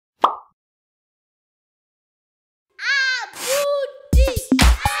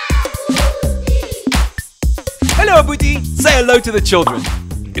Hello, Abuti. Say hello to the children.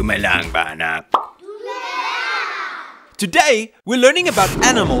 Dumelang bana. Today, we're learning about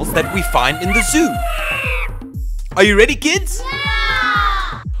animals that we find in the zoo. Are you ready, kids?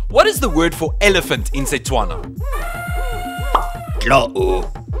 Yeah! What is the word for elephant in Setswana? Klo'u.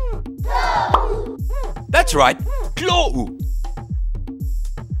 That's right, klo'u.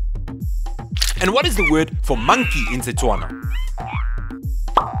 And what is the word for monkey in Setswana?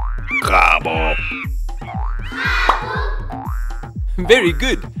 Gabo. Very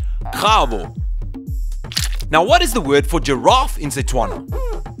good, gabo. Now what is the word for giraffe in Setswana?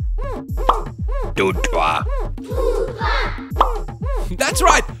 Tutwa. That's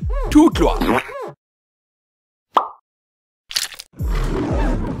right, tutlwa.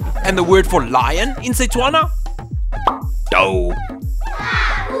 And the word for lion in Setswana? Tau.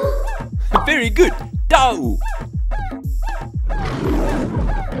 Very good, tau.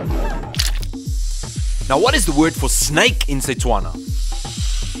 Now what is the word for snake in Setswana?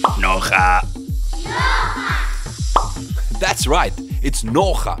 Noga. That's right, it's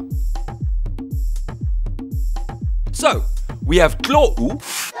noga. So, we have klo'u,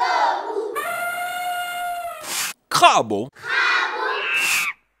 gabo,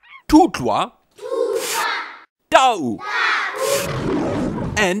 tutlwa, tau,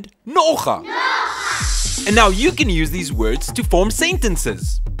 and noga. And now you can use these words to form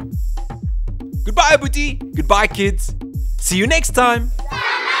sentences. Goodbye, Abuti. Goodbye, kids. See you next time.